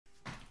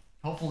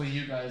Hopefully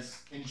you guys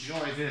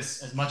enjoy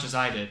this as much as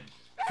I did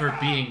for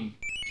being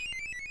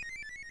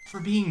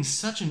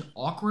such an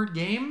awkward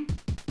game.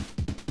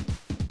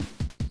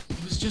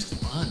 It was just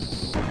fun.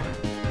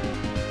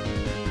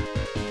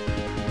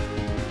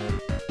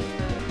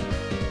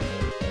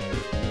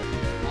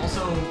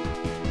 Also,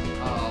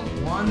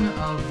 one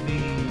of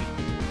the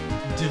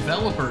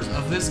developers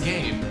of this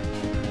game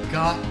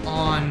got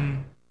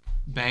on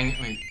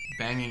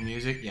banging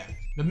music. Yeah,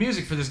 the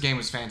music for this game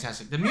was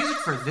fantastic. The music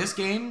for this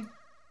game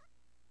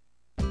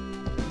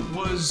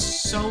was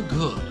so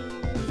good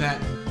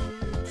that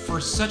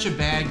for such a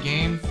bad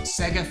game,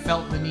 Sega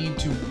felt the need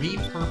to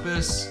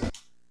repurpose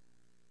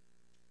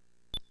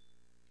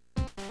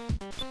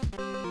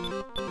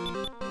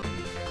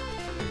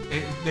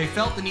they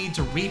felt the need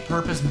to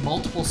repurpose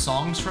multiple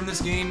songs from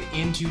this game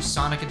into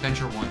Sonic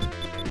Adventure 1.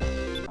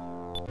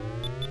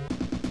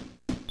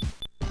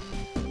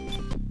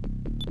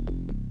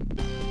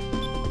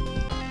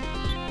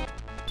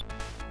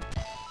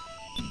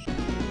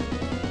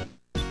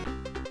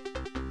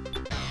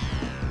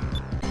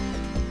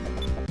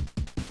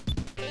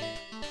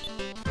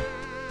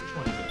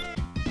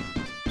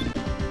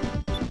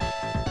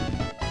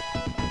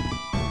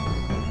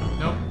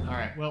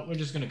 Well, we're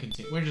just gonna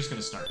continue. We're just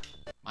gonna start.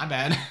 My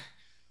bad.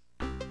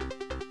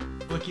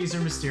 Flickies are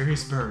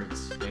mysterious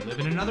birds. They live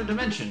in another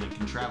dimension and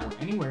can travel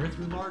anywhere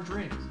through large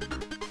rings.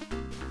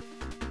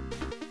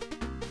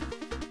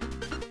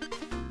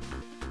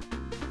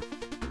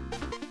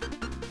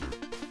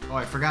 Oh,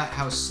 I forgot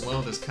how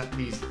slow this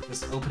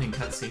opening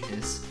cutscene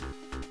is.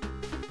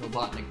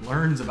 Robotnik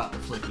learns about the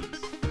Flickies.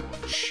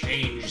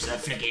 Change the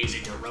Flickies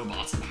into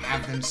robots and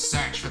have them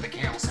search for the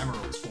Chaos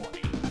Emeralds for me.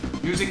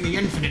 Using the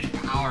infinite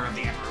power of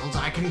the emeralds,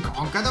 I can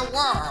conquer the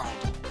world!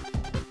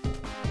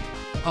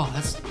 Oh,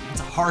 that's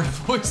a hard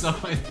voice on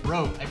my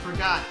throat. I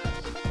forgot.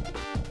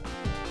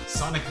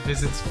 Sonic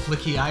visits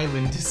Flicky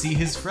Island to see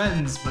his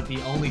friends, but the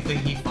only thing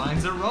he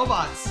finds are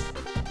robots.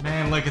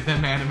 Man, look at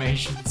them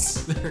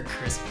animations. They're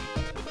crispy.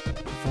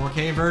 The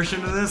 4K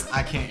version of this,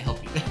 I can't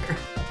help you there.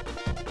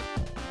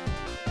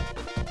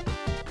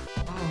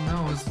 Oh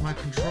no, is my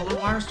controller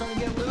wire starting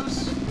to get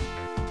loose?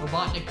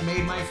 Robotnik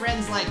made my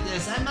friends like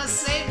this. I must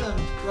save them.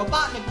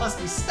 Robotnik must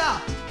be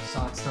stopped.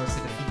 Sonic starts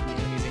to defeat the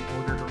enemies in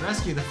order to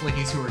rescue the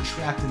Flickies who are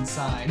trapped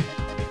inside.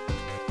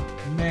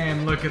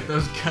 Man, look at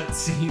those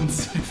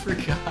cutscenes. I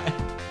forgot.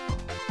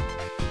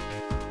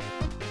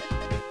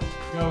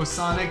 Go,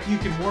 Sonic. You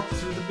can warp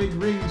through the big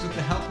rings with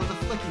the help of the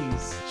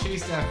Flickies.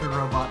 Chase after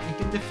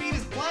Robotnik and defeat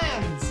his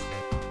plans.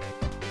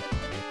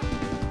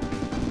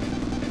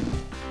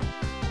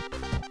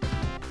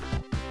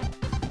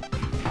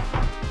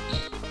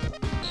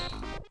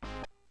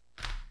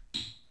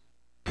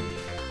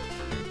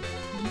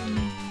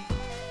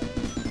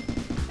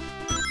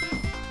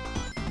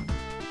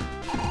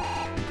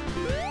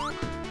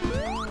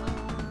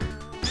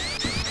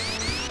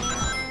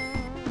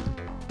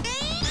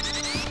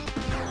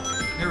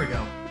 Here we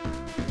go.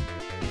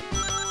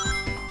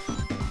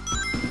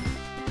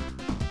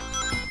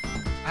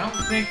 I don't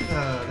think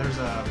there's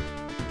a...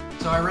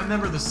 So I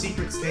remember the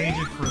secret stage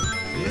for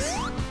this.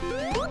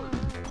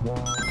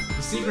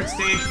 The secret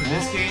stage for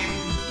this game,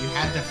 you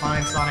had to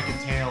find Sonic and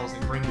Tails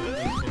and bring them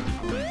at least 50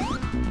 points.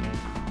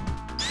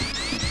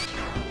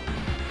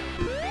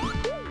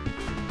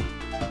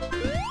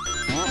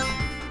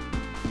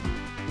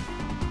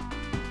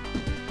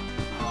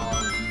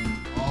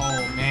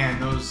 Oh man,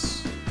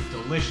 those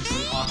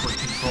deliciously awkward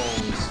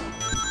controls.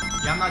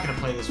 Yeah, I'm not gonna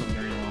play this one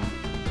very long.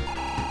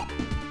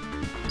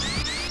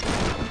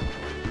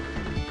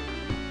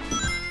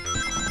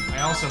 I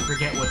also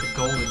forget what the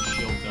golden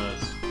shield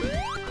does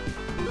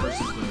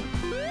versus the...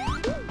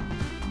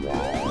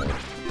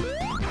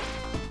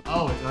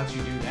 Oh, it lets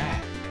you do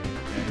that.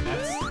 Okay,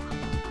 that's...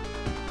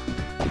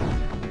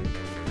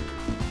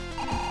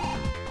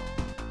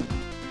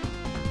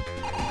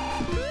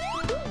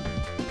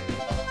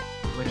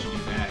 Let you do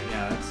that,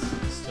 yeah, that's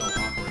still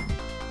awkward.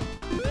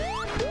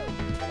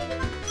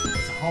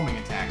 It's a homing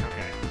attack,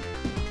 okay.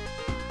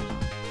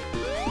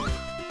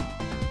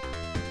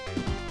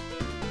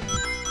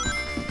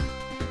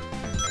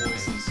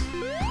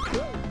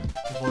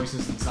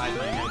 Voices inside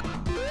my head.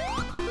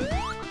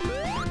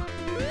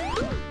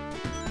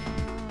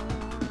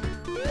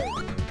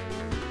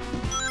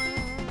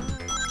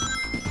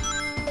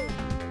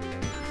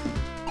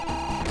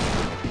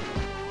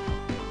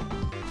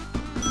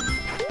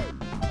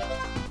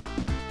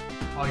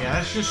 Oh yeah,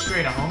 that's just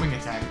straight a homing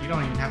attack. You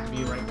don't even have to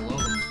be right below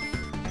them.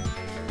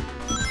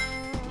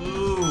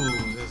 Ooh,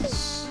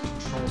 this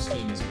control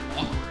scheme is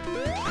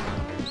awkward.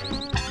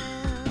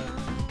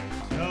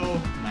 So,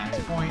 max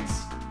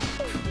points.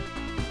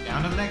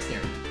 Down to the next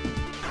area.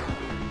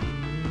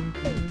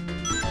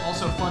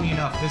 Also, funny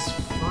enough, this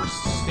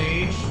first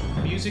stage,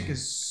 the music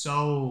is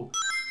so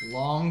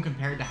long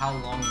compared to how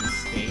long the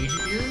stage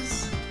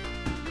is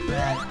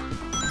that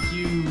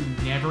you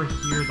never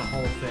hear the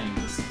whole thing.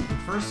 The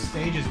first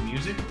stage's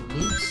music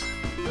loops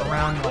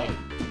around like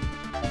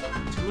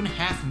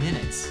 2.5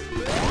 minutes,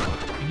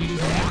 and you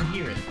just never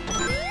hear it.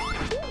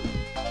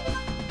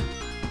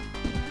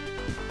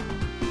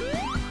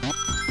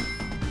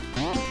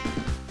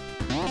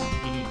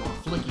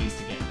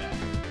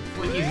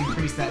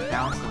 increase that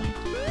bounce length.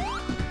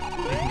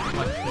 They can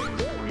collect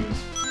things for you.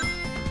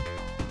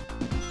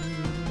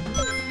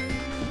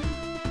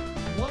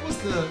 What was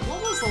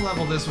the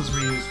level this was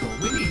reused for?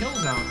 Windy Hill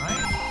Zone,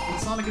 right? In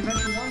Sonic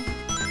Adventure 1?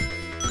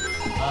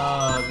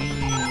 The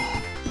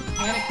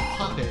Panic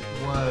Puppet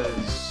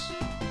was...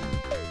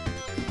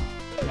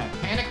 Yeah,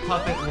 Panic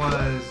Puppet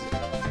was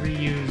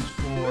reused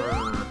for...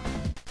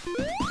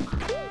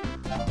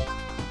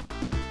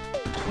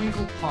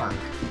 Twinkle Park.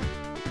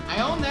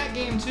 I own that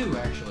game too,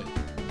 actually.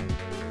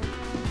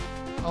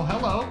 Oh,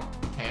 hello,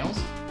 Tails.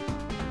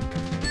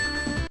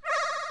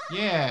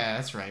 Yeah,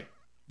 that's right.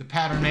 The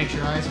pattern makes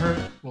your eyes hurt.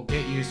 We'll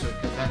get used to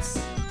it, because that's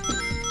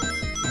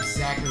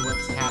exactly what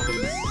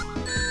happens.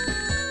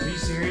 Are you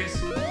serious?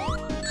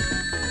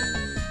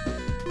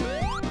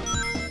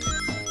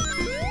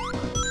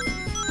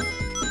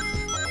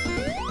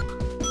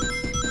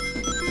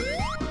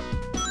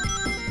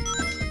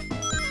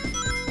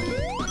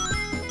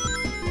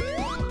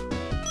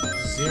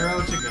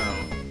 Zero to go.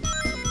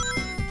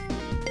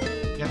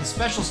 Yeah, the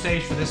special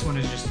stage for this one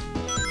is just...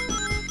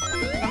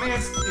 I mean,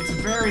 it's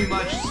very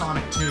much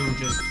Sonic 2,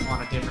 just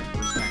on a different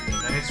perspective,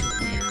 and it's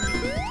weird.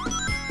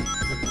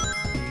 With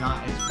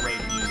not as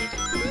great music.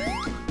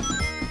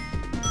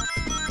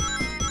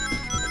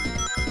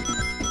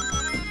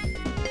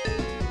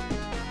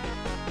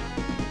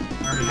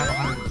 I already have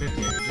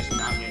 150, I could just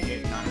not get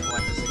hit, not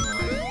collect a single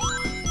item.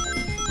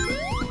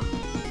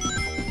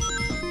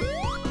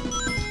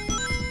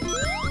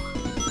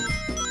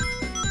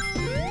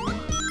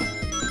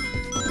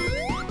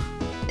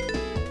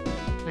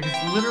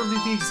 Literally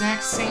the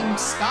exact same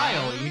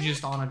style, you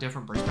just on a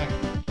different perspective.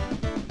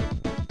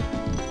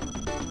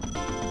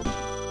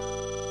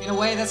 In a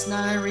way, that's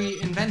not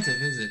very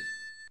inventive, is it?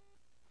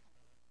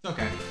 It's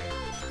okay.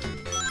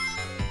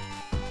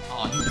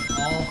 Oh, he's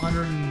all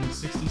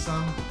 160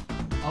 some?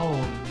 Oh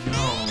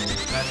no,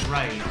 that's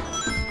right.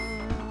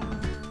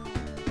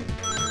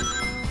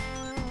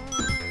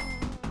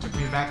 Took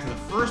me back to the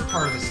first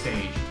part of the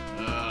stage.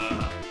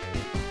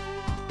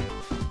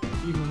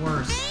 Even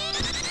worse.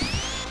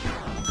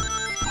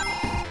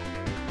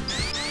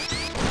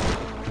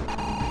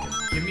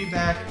 Give me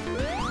back. Do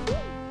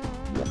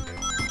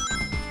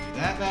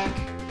that back.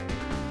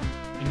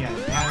 And yeah,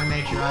 the pattern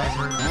makes your eyes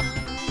hurt.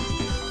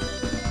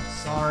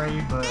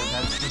 Sorry, but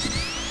that's just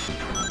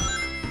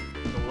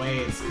the way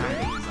it's kind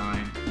of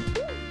designed.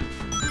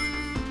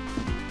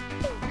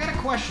 I got a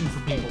question for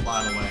people,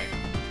 by the way.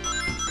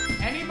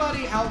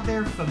 Anybody out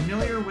there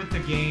familiar with the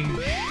game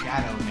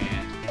Shadow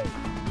Man?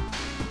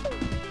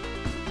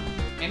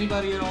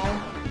 Anybody at all?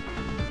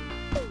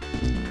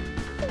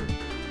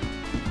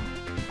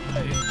 I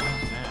didn't know that.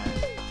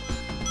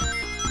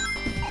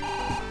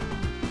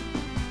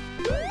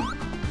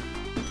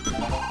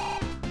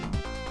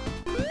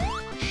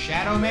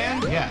 Shadow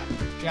Man? Yeah,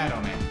 Shadow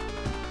Man.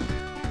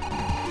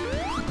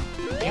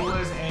 It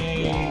was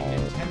a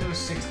Nintendo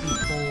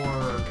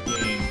 64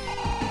 game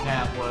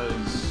that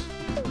was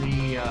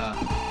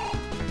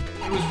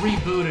it was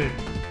rebooted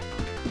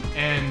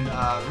and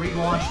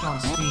relaunched on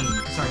Steam.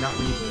 Sorry, not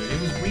rebooted.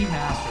 It was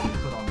remastered and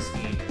put on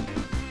Steam.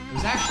 It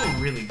was actually a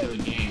really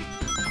good game.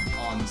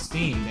 On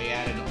Steam, they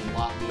added a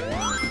lot more.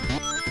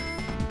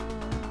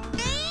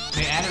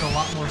 They added a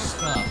lot more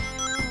stuff.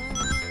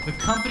 The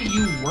company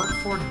you work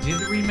for did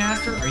the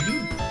remaster? Are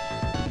you?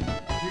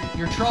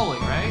 You're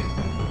trolling, right?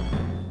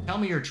 Tell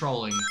me you're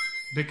trolling,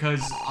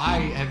 because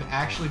I have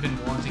actually been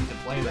wanting to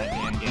play that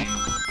damn game.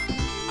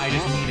 I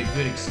just need a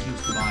good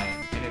excuse to buy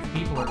it, and if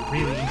people are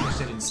really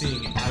interested in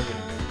seeing it, I would.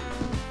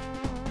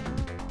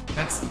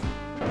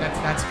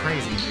 That's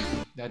crazy,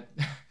 dude.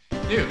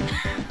 Dude.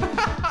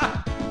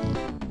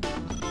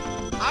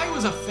 I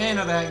was a fan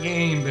of that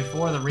game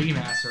before the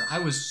remaster. I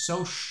was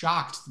so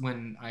shocked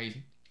when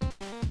I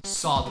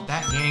saw that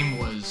that game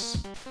was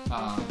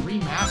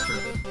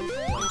remastered,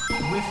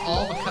 like, with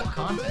all the cut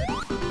content.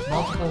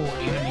 Multiple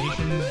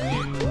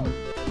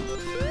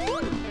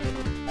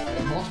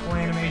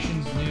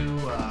animations, new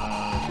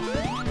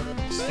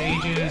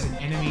stages and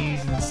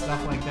enemies and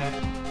stuff like that.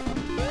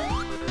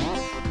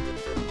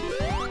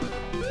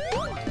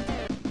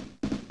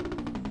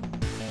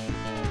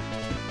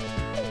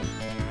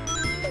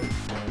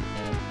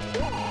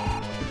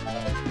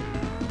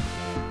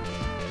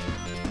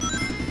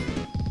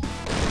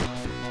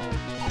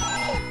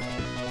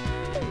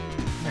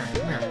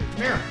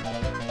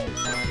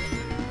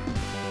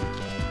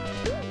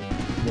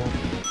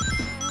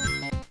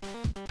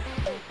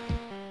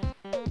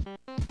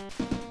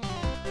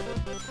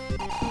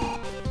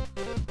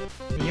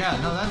 Yeah,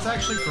 no, that's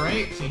actually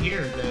great to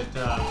hear that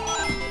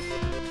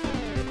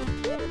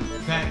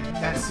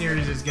that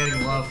series is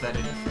getting love. That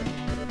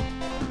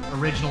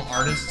original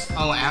artists.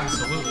 Oh,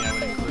 absolutely, I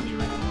would include the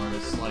original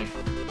artists. Like,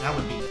 that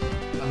would be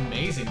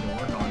amazing to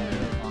work on it.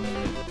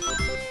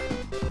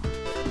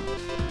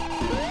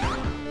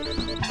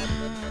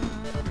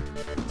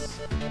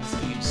 This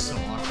game's so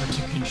awkward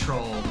to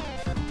control.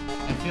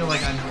 I feel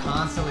like I'm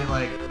constantly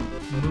like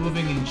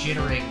moving and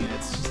jittering, and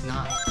it's just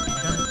not.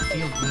 It doesn't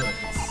feel good.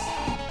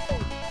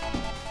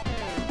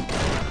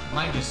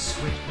 Might just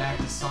switch back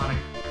to Sonic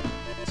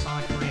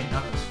 3 and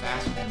Knuckles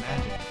faster than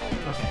magic.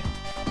 Okay.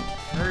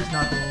 There's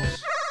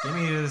Knuckles. Give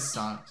me to the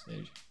Sonic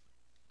stage.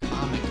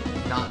 Comic,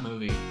 not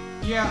movie.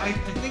 Yeah, I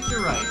think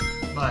you're right,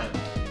 but...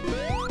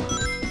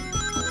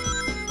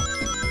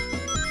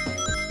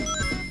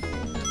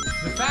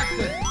 The fact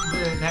that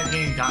that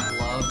game got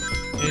loved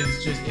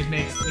is just, it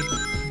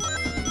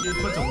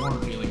puts a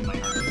warm feeling in my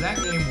heart. Because that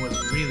game was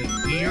really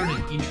weird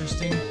and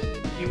interesting.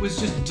 It was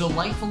just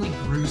delightfully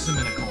gruesome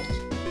and occult.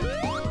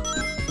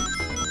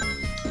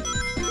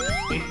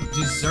 It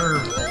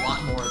deserved a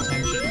lot more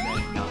attention than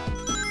it got.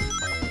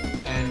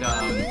 And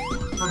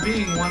for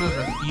being one of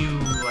the few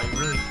like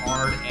really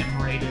hard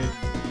M-rated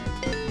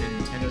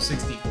Nintendo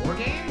 64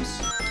 games,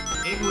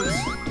 it was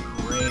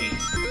great.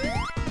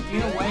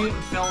 In a way, it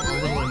felt a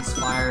little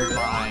inspired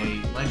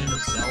by Legend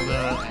of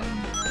Zelda and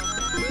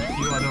a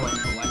few other like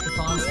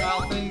collectathon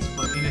style things,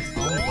 but in its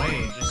own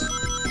way, it just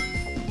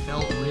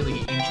felt really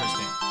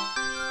interesting.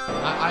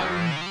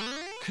 I'm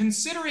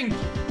considering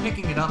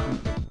picking it up.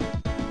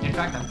 In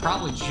fact, I'm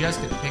probably just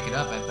going to pick it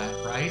up at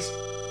that price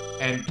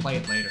and play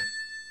it later.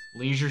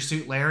 Leisure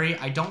Suit Larry,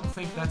 I don't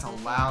think that's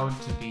allowed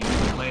to be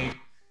played.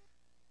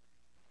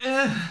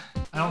 I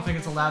don't think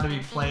it's allowed to be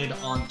played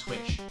on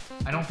Twitch.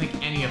 I don't think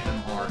any of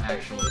them are,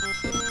 actually.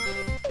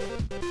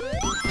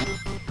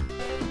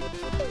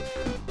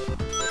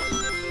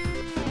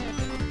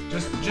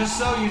 Just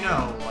so you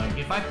know, like,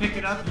 if I pick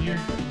it up, you're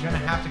gonna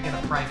have to get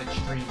a private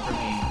stream for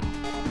me.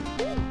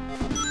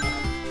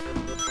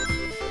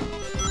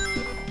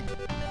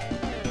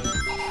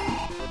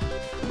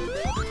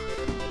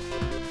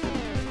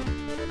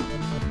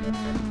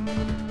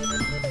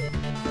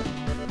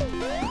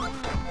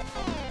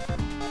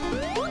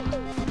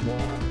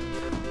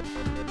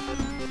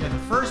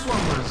 First one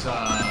was,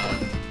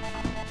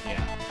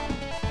 yeah.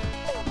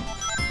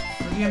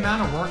 For the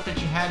amount of work that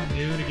you had to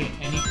do to get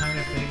any kind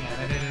of thing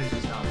edited, it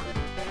was not worth it.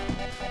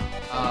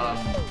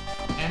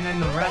 And then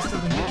the rest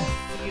of them didn't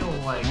feel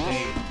like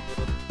they...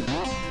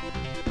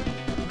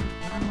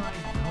 Where am I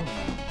going?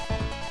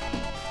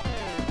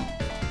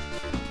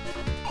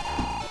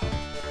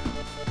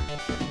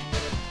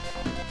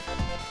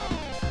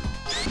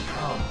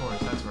 Oh, of course,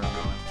 that's where I'm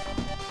going.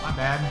 My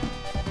bad.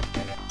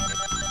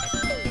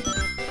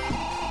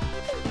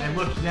 I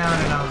looked down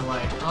and I was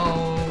like,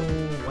 oh,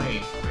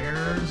 wait,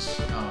 where's...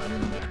 Oh, it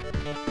isn't there.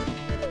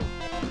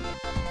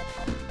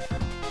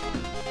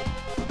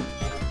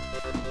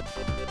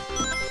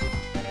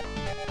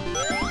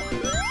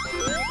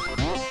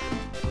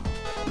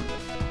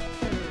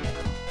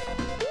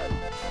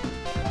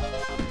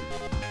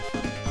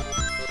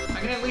 I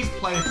can at least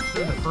play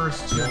through the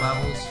first 2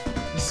 levels.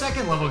 The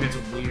second level gets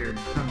weird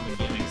from the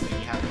gimmicks that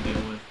you have to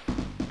deal with.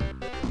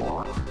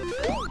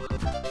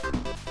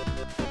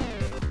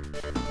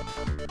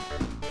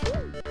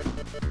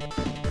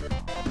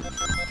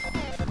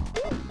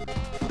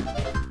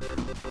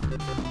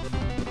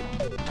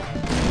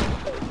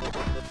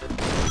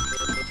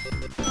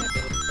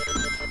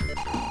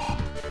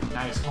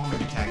 Nice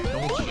homing attack,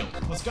 gold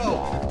shield. Let's go!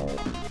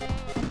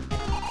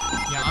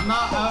 Yeah, I'm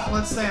not,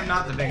 let's say I'm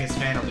not the biggest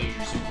fan of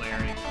Leisure Suit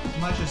Larry, as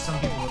much as some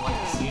people would like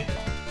to see it.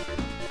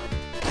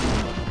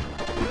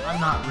 I'm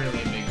not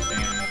really a big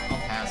fan.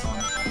 I'll pass on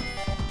it.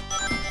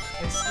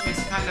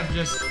 It's kind of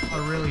just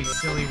a really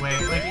silly way,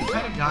 like it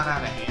kind of got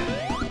out of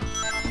hand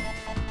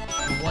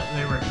for what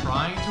they were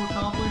trying to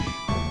accomplish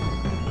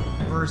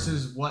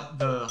versus what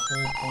the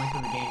whole point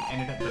of the game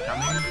ended up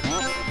becoming.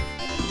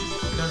 It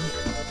just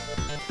doesn't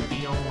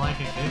feel like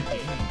a good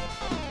game.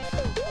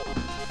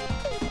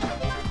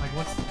 Like,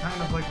 what's the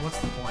kind of, like, what's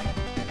the point?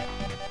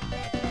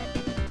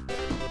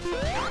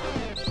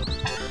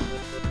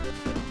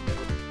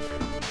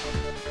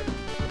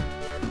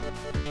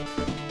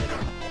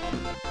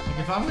 Like,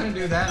 if I'm gonna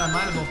do that, I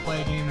might as well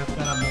play a game that's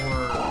got a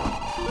more...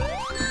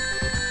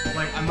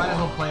 Like, I might as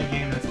well play a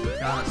game that's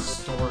got a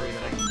story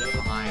that I can get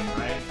behind,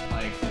 right?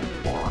 Like...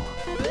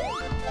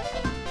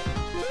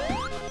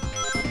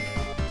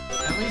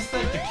 At least,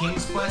 like, the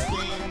King's Quest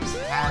games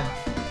had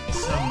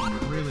some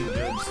really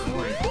good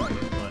story behind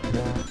it, but...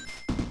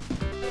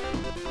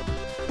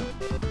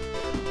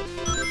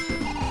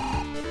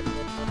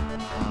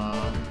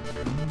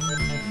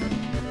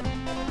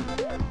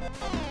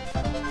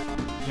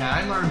 Yeah, I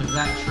learned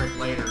that trick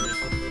later.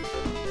 Just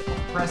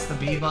press the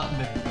B button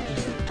to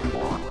just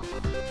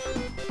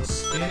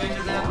spin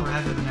into them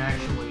rather than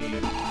actually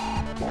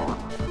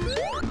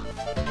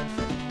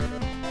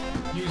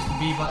use the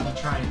B button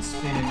to try and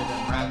spin into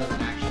them rather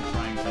than actually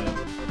trying to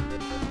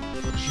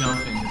jump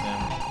into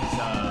them. It's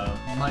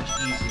much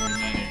easier to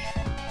manage.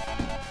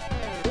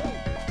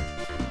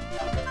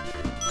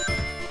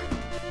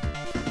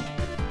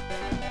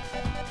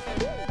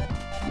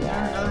 Is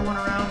there another one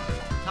around?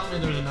 Tell me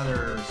there's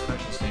another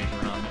special stage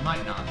around. It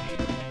might not be.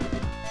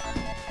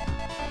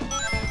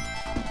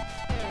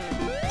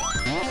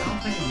 I don't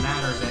think it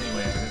matters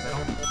anyway, because I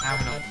don't have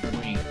enough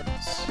wings.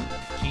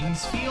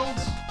 Kingsfield?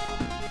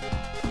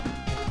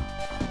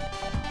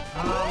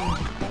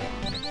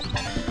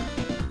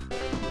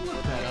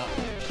 Look that up.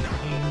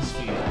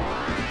 Kingsfield.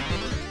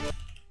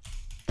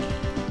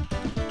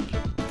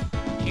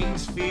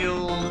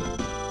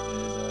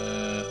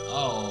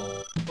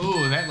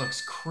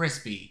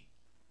 crispy.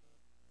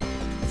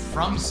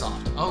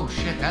 FromSoft. Oh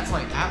shit, that's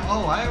like...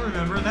 Oh, I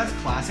remember. That's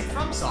classic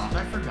FromSoft.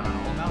 I forgot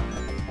all about that.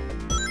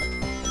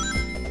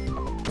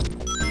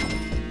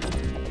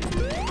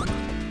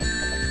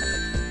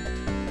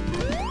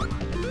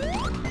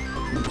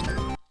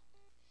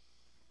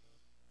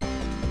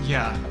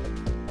 Yeah.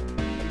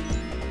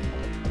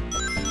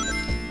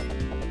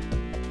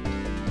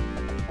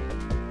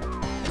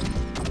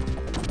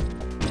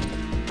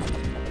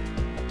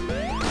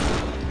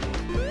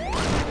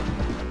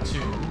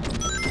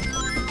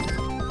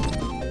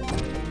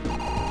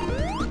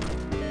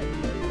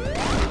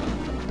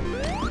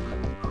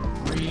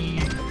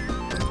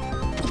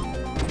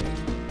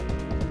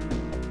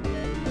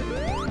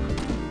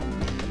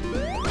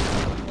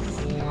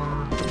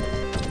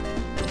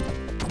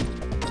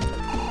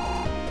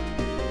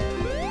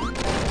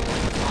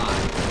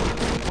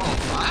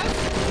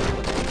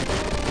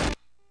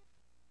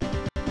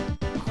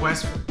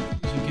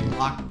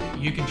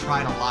 You can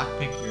try to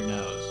lockpick your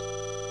nose.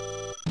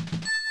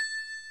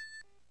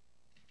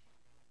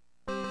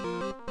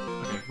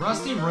 Okay,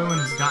 Rusty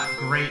Ruin's got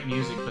great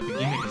music, but the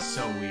gimmick is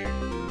so weird.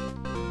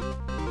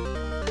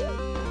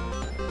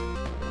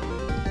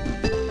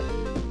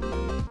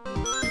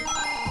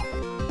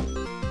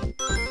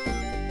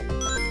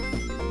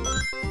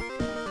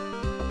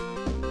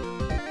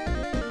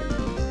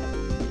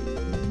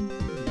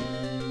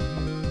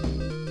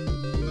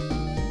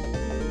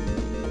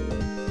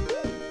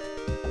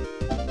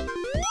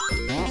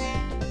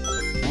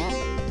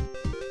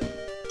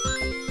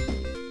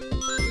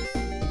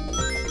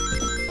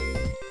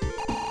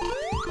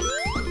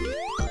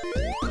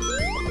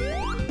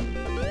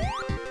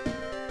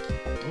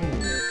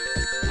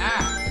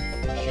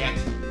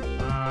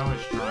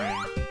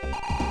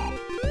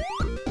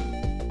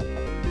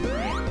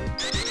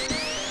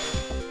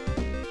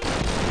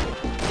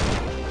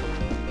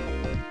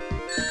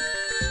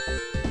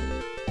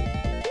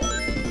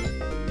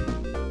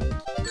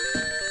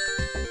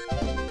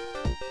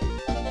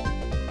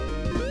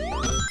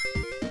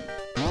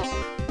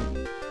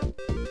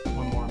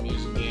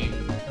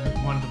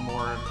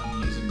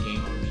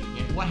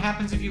 What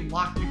happens if you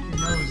lockpick your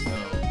nose,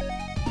 though?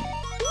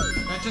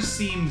 That just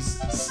seems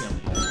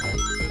silly.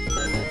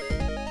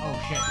 Oh,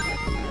 shit.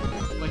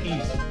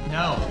 Flickies.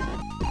 No.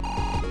 I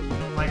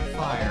don't like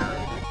fire.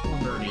 Or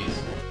birdies.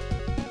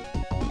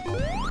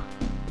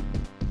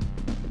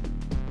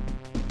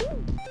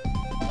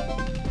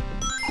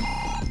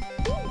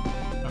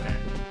 Okay.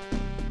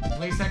 At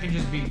least I can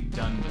just be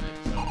done with it,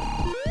 so...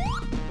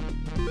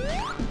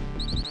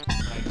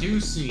 I do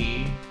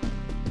see...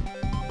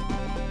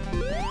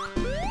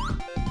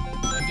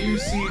 You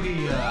see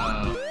the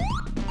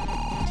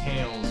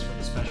tails for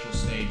the special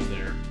stage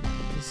there.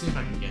 Let's see if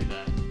I can get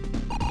that.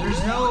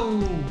 There's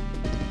no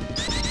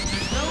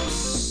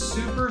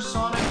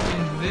Supersonic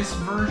in this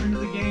version of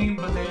the game,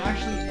 but they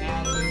actually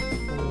added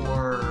it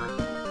for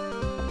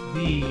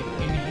the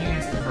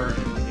enhanced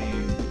version of the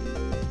game.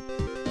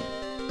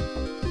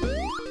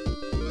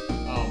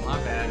 Oh, my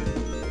bad.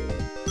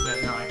 Yeah,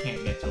 no, I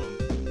can't get to them.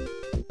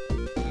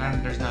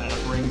 There's not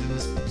enough rings in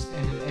this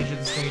edge of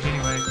the stage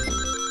anyway.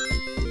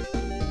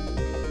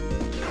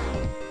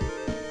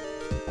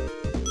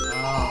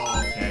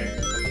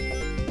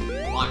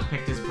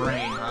 Picked his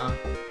brain, huh?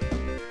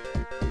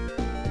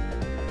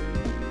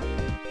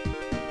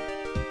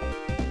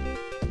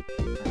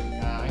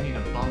 I need a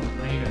bump.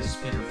 I need a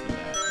spinner for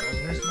that. Well,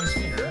 there's my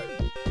spinner.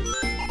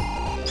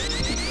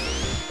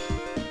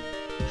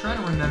 I'm trying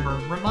to remember.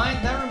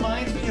 That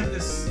reminds me of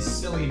this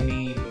silly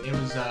meme. It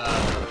was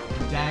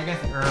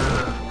Daggett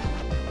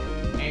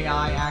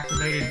AI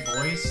activated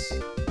voice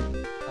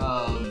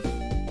of.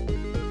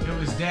 It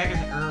was Daggett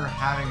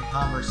having a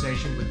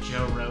conversation with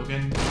Joe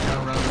Rogan.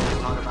 Joe Rogan was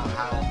talking about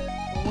how,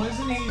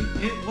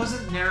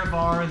 wasn't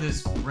Nerevar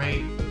this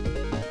great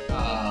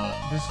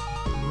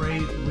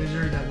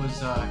wizard that was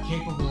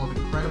capable of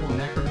incredible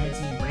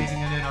necromancy and raising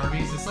undead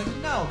armies? It's like,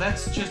 no,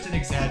 that's just an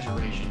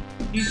exaggeration.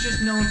 He's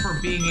just known for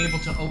being able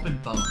to open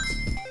bones.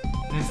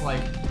 And it's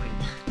like,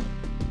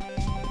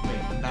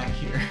 wait, I'm back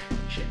here.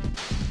 Shit.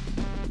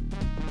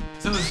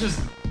 So it's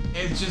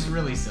just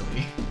really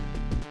silly.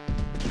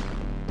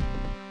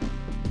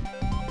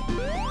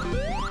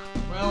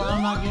 Well,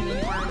 I'm not getting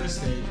anywhere on this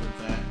stage with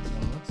that, so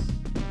let's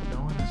keep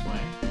going this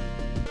way.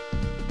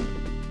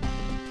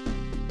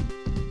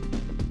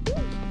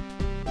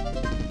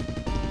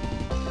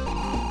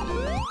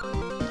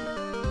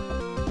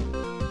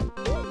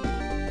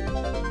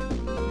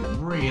 Be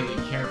really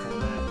careful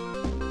with that.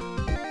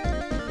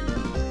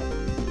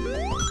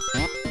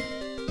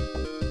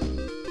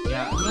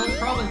 Yeah, we'll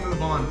probably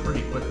move on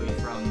pretty quickly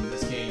from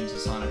this game to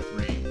Sonic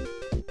 3.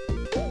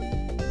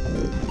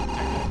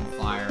 Technical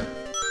fire.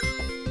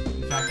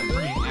 In fact, I'm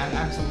pretty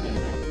absolutely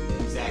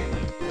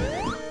exactly.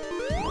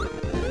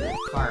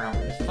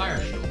 Fire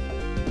shield.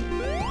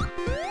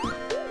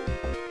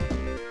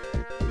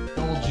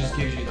 Gold just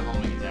gives you the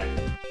homing attack.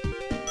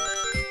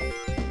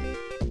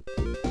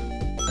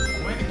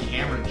 The way the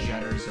camera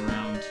judders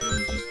around too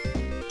just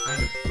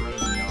kind of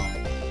throws me off.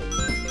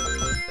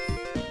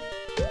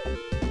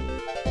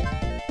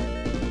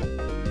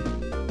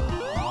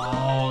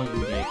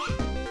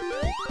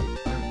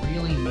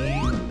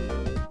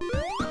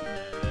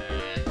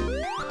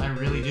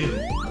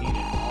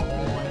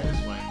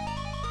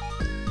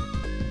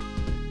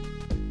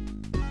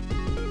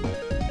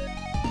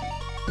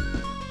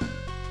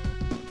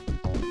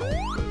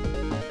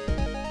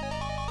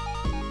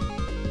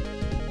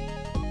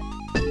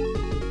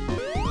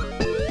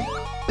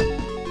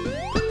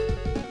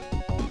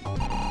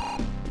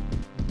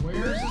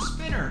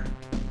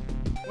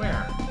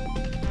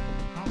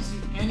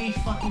 any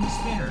fucking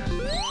spinners.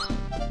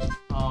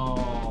 Oh,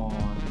 I'll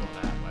go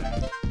that way.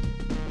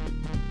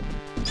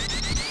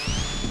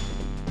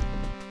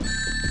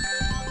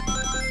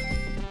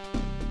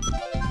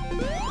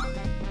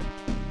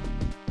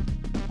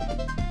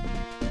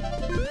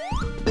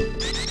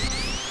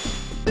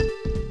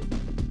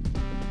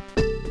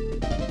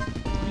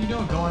 What are you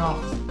doing going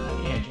off the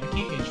edge? I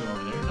can't get you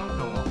over there. Don't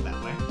go off that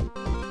way.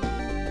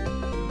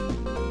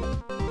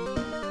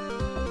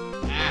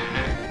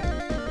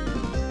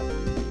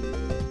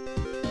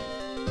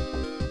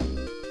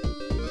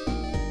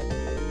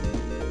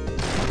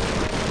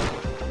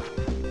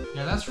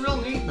 That's real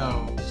neat,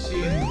 though,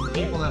 seeing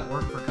people that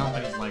work for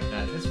companies like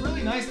that. It's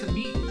really nice to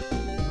meet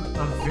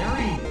a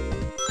very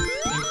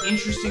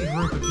interesting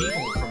group of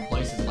people from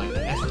places like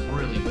that. That's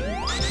really cool.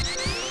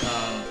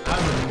 I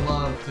would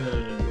love to...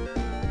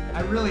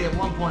 I really, at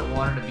one point,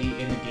 wanted to be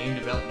in the game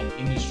development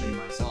industry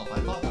myself. I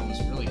thought that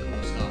was really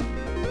cool stuff.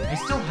 I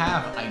still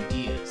have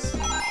ideas,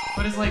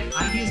 but it's like,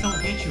 ideas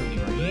don't get you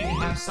anywhere. You need to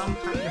have some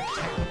kind of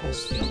technical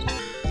skill.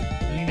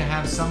 You need to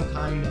have some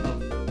kind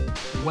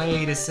of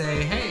way to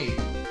say, hey,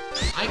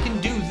 I can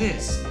do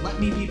this. Let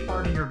me be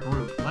part of your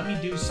group. Let me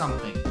do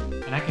something.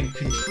 And I can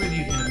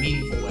contribute in a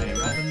meaningful way,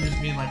 rather than just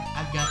being like,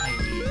 I've got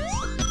ideas.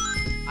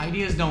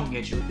 Ideas don't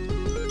get you.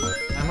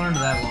 I learned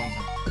that a long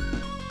time.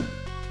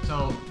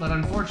 So, but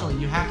unfortunately,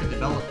 you have to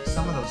develop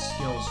some of those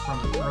skills from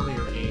an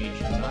earlier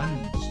age, and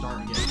I'm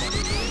starting to get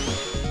funny.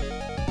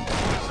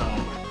 So,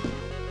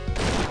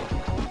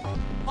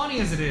 funny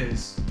as it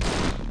is.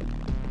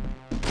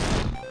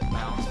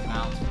 Bounce,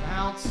 bounce,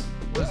 bounce.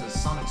 What is this,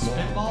 Sonic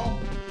Spinball?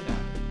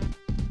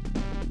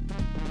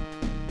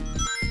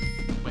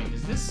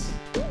 This?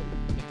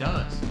 It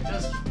does. It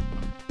does.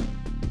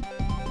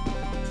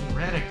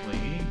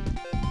 Theoretically,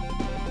 I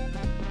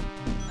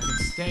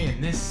could stay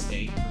in this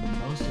state for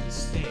most of the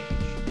stage, so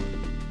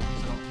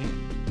I don't hit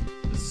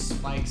the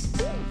spikes and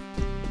stuff.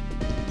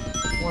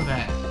 Or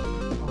that.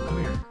 Oh, come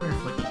here. Come here,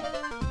 Flicky.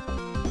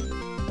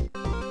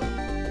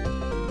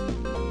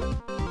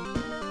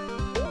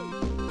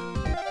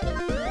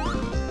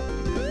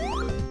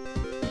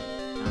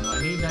 Now, do I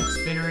need that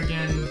spinner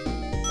again?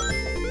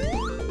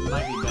 It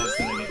might be best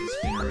that I get the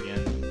spinner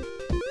again.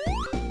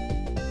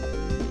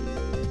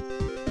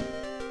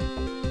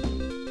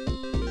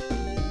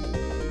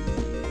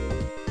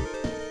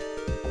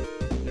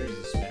 There's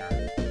the spinner.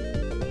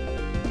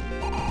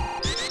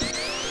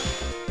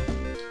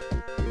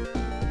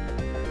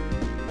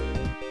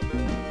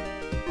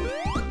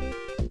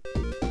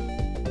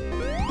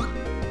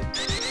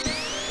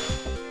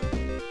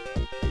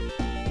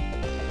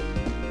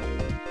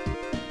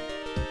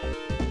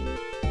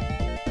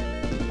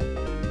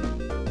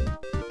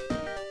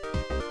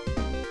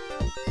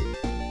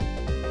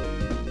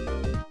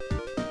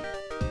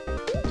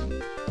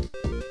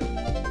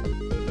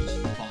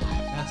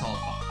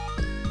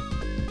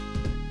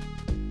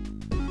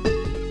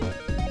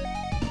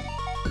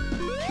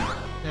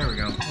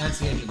 That's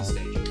the edge of the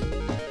stage.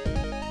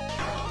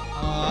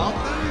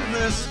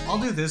 I'll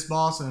do this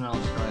boss, and then I'll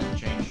just go ahead and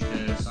change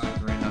to Sonic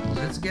 3 Knuckles.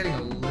 It's getting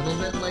a little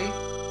bit late.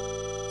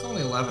 It's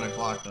only 11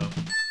 o'clock, though.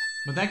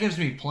 But that gives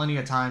me plenty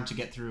of time to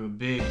get through a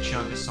big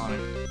chunk of Sonic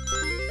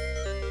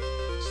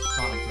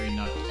 3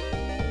 Knuckles.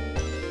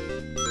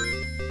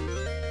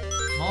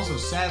 I'm also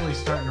sadly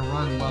starting to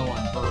run low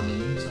on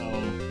bourbon, so...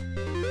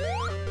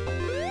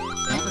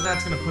 Not that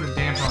that's going to put a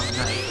damper on the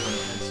night, but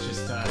it's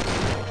just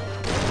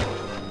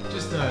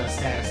a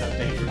status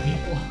update for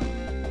people.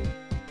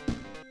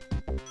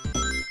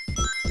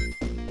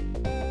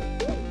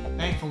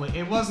 Thankfully,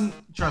 it wasn't...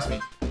 Trust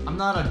me, I'm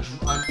not an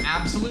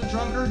absolute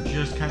drunkard,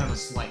 just kind of a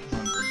slight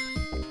drunkard.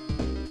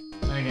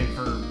 And again,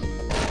 for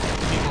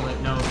people that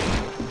know me,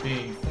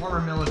 being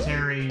former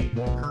military,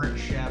 current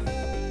chef,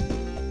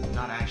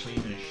 not actually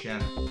even a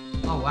chef.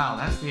 Oh wow,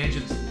 that's the edge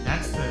of the...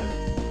 That's the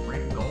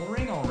goal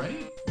ring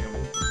already? Yeah,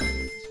 we'll put that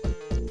this way.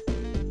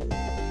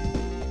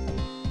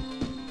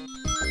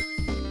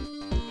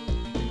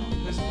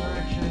 This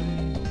direction.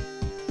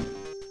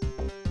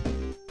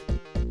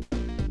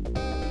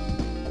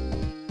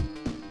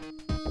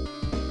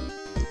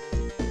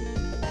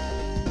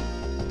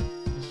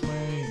 This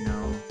way, no.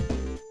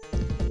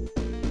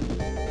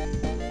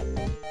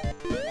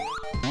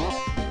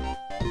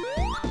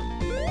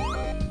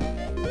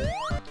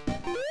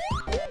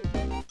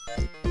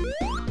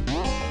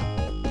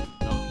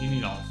 No, you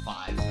need all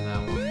 5 for that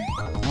one.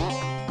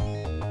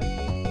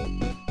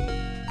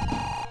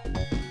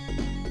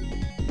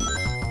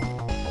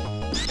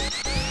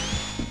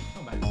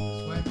 Go back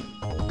this way.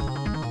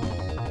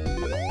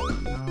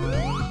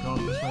 We'll just go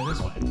this way,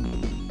 this way.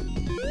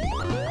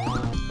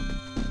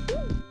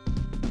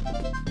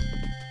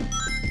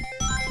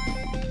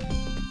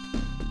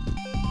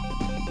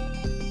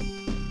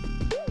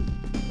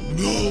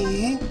 No,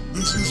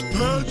 this is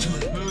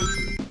Patrick.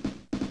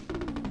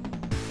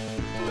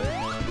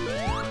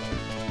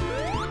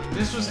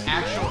 This was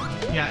actual,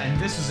 yeah, and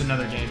this was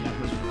another game that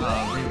was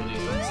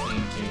re-released on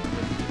Steam too,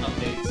 with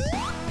updates,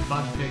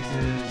 bug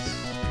fixes.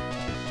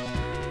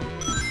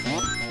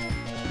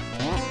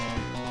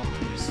 Are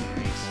you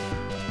serious?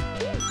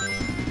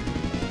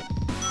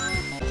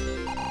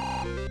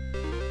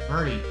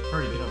 Birdie,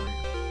 Birdie, get over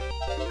here.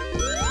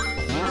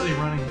 You're really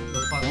running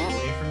the fuck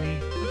away from me,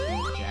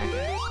 you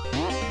jackass.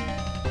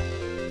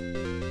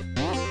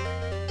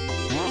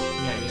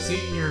 Yeah, you see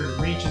your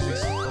reach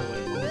is oh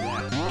wait, what was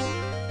that?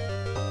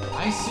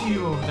 I see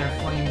you over there,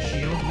 Flame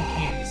Shield. You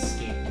can't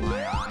escape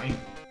my eye.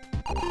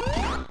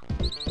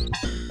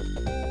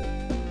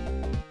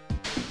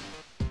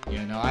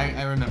 Yeah, no,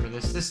 I remember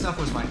this. This stuff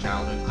was my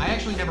childhood. I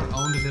actually never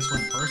owned this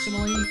one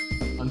personally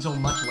until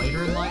much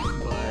later in life,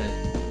 but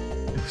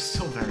it was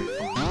still very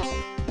fun. What's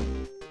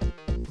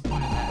the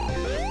point of that?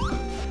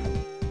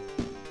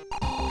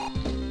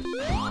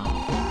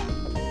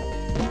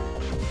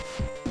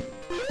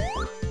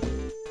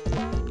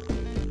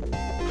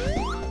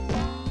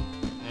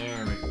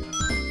 There we go.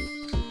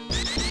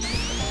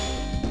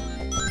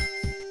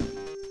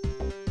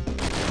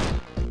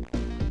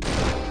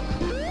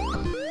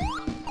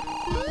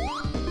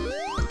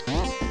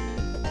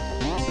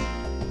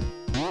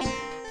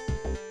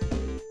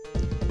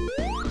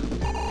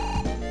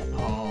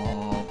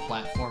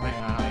 Platforming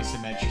on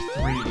isometric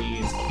 3D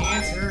is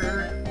cancer.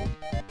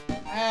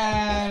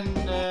 And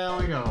there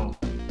we go.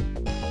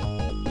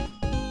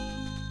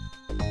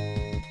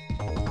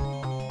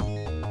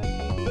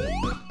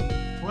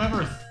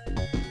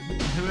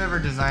 Whoever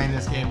designed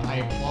this game, I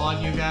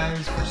applaud you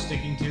guys for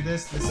sticking to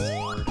this. This is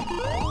hard.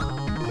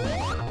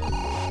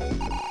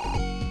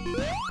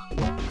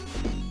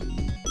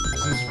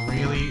 This is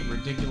really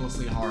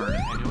ridiculously hard,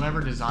 and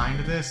whoever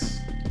designed this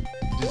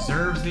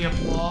deserves the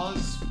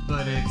applause,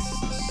 but it's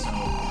so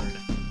hard.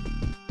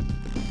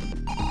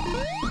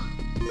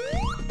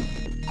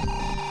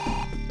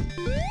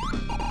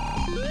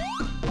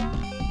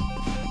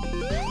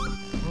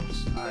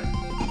 Whoops, alright.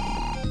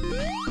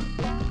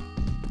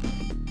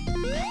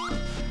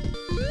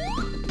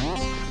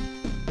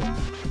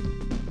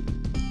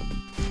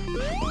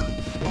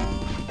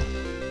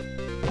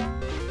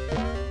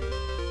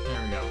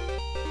 There we go.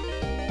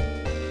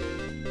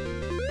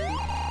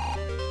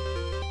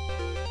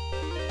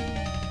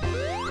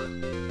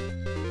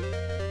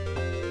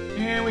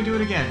 And we do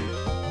it again.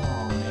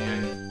 Oh,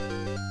 man.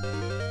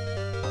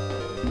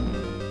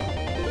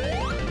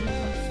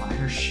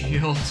 Fire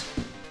shield.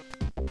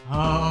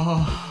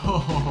 Oh.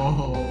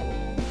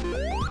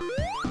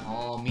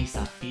 Oh,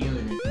 Misa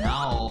feeling it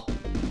now.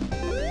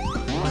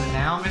 You want it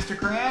now, Mr.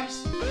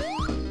 Krabs?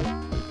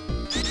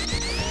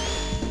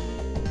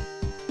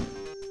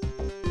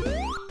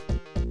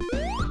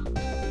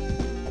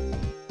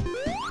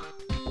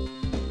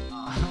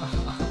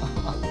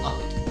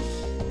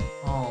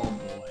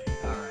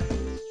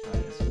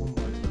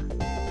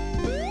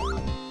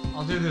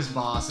 I'll do this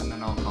boss and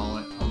then I'll call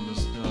it. I'll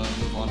just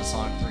move on to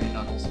Sonic 3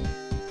 Knuckles.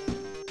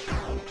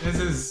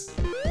 This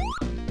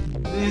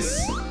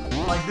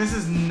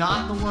is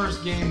not the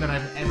worst game that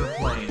I've ever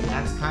played.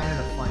 That's kind of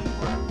the funny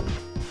part.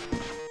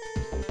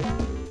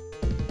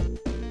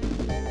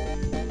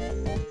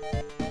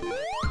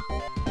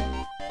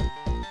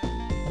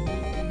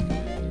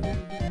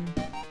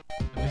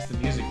 At least the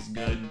music's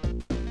good.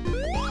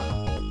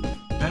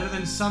 Better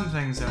than some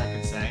things that I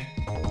could say.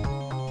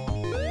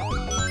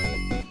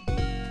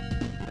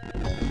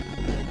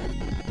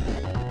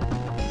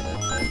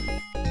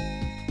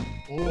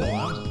 Oh, that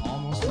was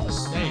almost a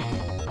mistake.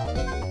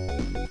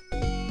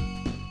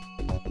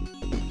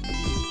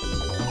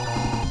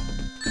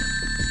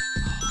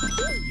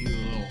 You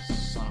little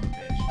son of a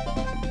bitch.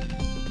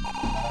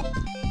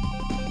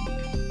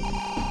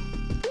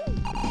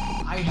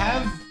 I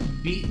have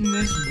beaten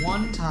this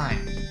one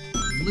time,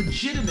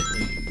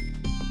 legitimately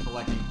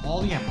collecting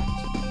all the emeralds.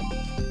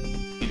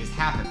 It has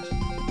happened.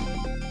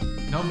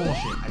 No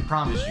bullshit, I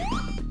promise you.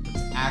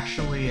 It's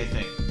actually a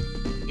thing.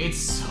 It's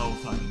so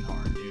fucking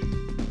hard, dude.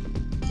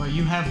 But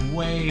you have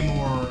way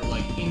more,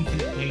 like,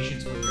 infinite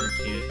patience when you're a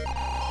kid.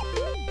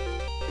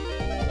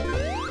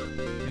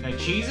 Did I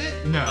cheese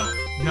it? No.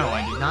 No,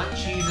 I did not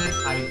cheese it.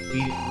 I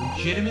beat it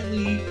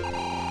legitimately.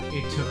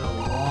 It took a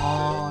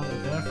lot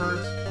of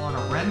effort on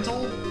a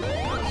rental.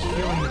 I was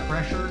feeling the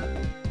pressure.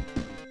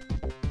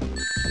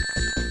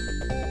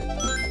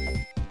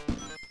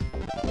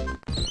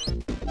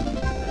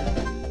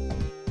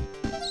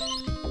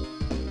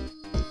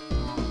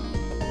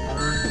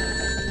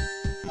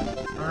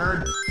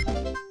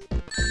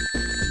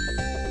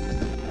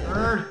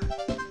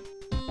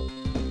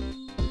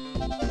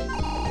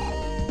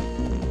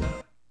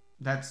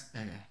 That's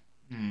okay.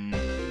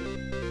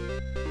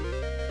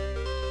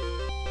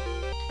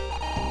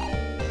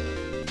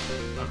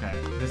 Okay,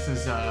 this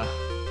is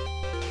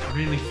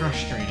really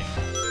frustrating.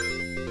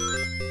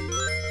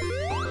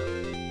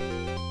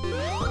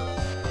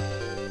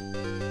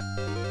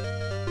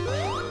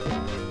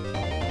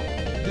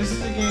 This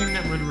is a game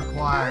that would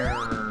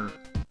require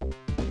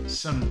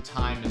some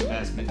time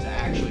investment to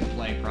actually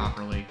play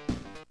properly.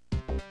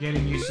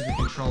 Getting used to the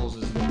controls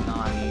is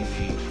not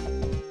easy.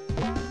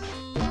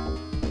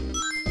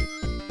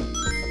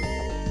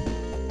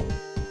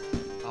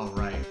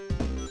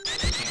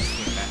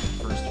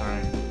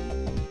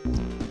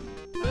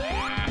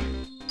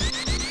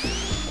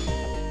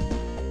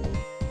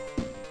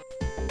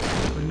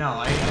 no,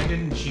 I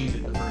didn't cheese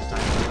it the first time.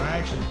 I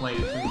actually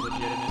played it pretty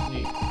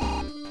legitimately.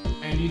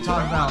 And you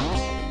talk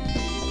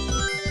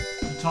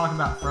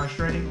about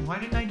frustrating. Why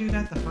didn't I do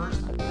that the first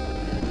time?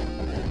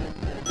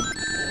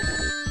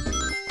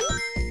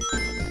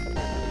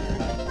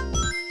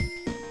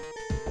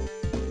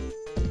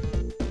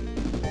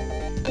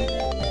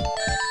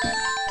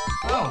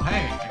 Oh,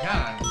 hey, I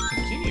gotta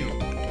continue.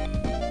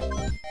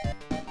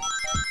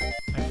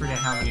 I forget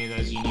how many of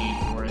those you need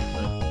for it,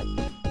 but...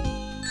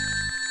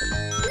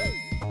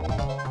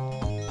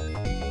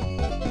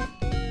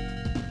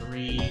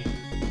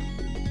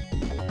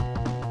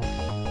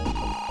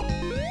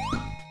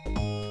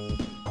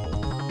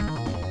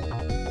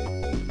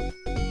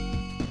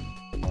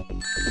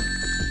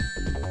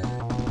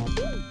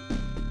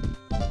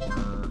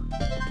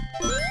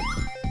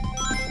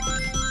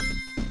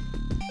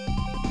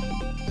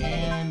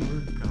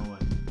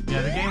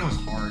 Yeah, the game was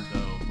hard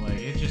though. Like,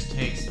 it just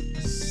takes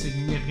a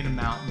significant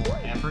amount more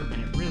effort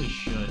than it really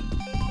should.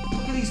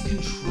 Look at these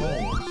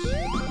controls.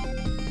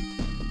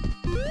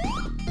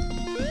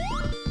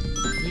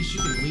 At least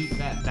you can leap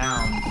that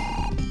down.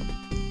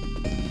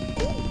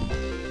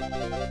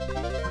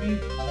 What do you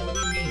mean?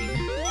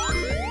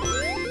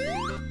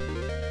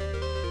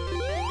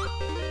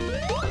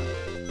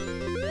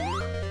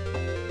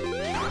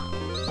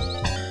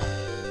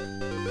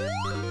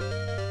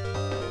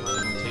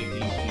 I'll take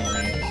these few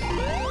rings.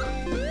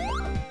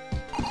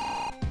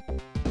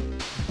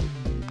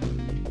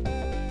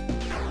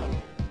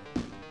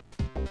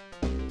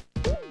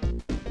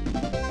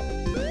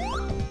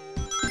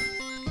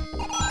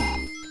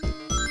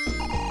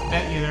 I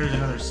bet you there's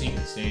another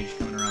secret stage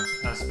coming around,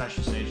 a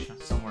special stage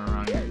somewhere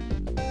around here.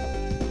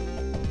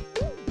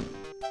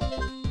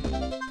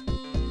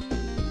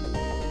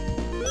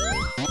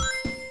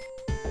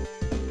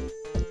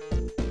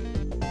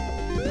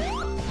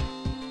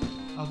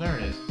 Oh, there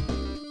it is.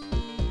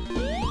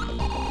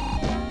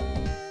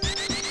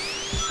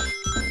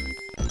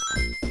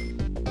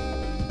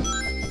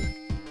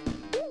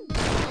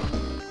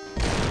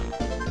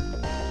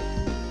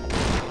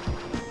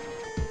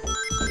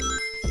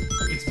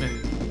 It's been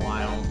a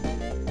while.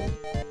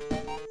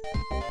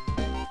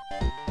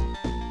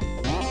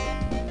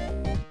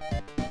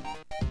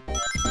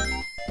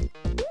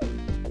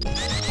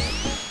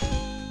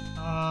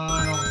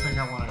 I don't think I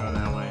want to go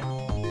that way.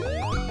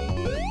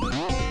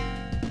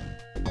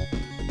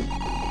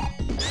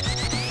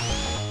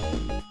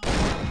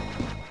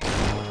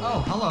 Oh,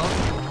 hello.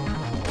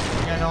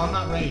 Yeah, no, I'm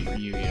not ready for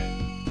you yet.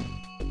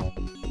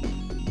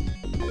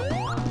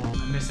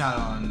 I miss out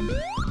on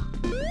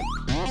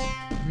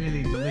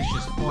really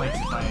delicious points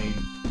if I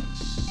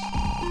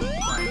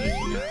try and get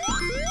you guys.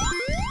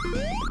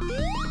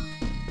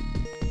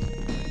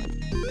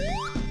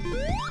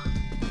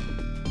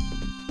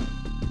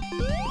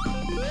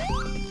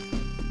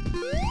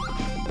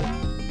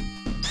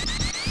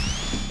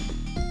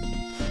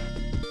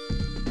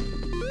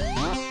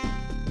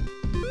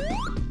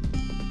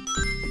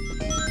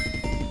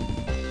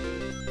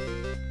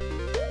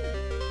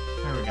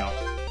 There we go.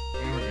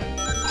 There we go.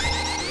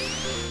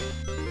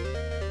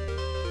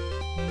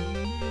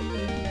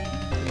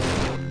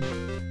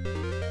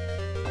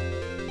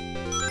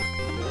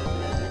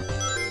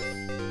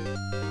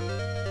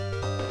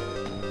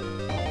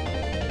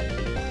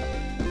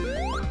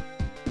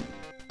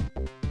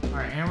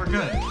 Alright, and we're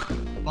good.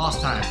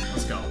 Boss time.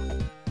 Let's go.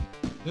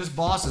 This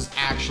boss is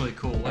actually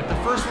cool. Like, the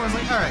first one is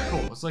like, alright,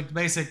 cool. It's like the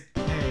basic,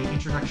 hey,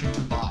 introduction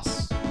to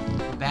boss.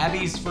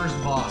 Babby's first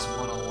boss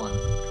 101.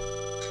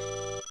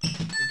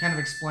 It kind of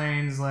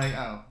explains, like,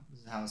 oh, this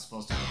is how it's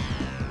supposed to go.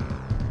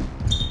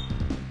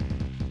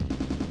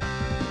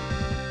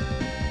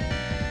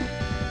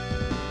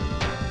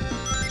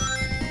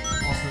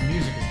 Also, the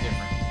music is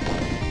different.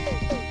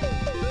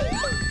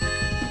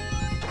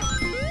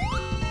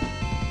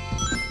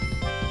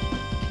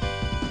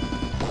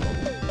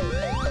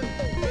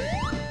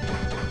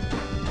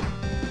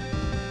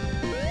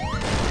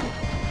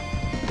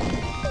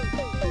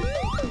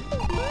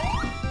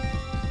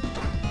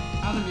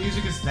 How the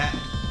music is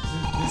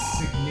this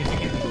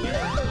significantly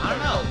different? I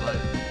don't know, but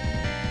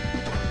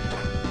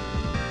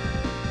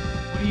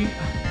what do you?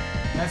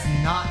 That's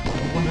not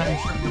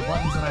what the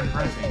buttons that I'm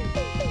pressing.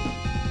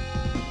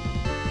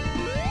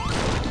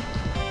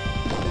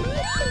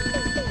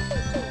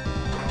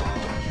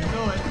 Should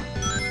do it.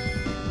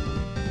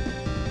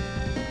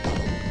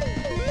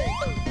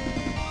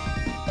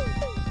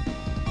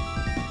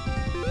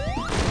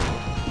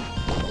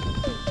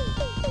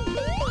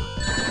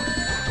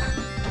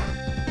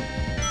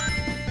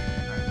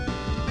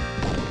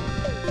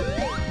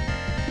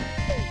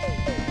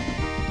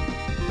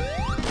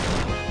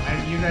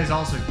 You guys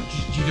also,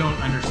 you don't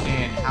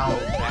understand how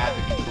bad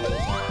the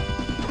controls are.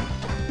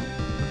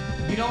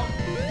 You don't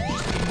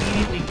just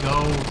immediately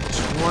go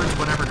towards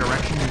whatever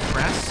direction you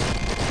press.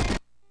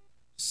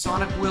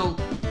 Sonic will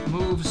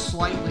move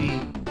slightly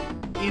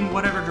in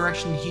whatever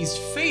direction he's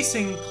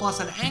facing, plus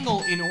an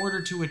angle in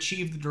order to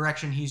achieve the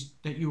direction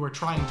that you are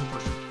trying to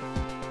push him.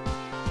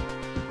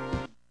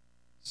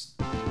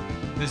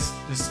 This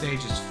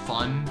stage is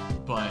fun,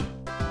 but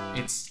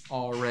It's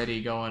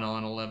already going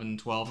on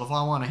 11-12. If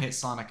I want to hit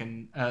Sonic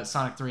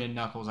 3 and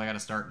Knuckles, I gotta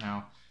start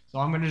now. So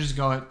I'm gonna just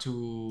go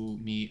to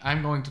me.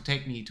 I'm going to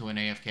take me to an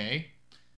AFK.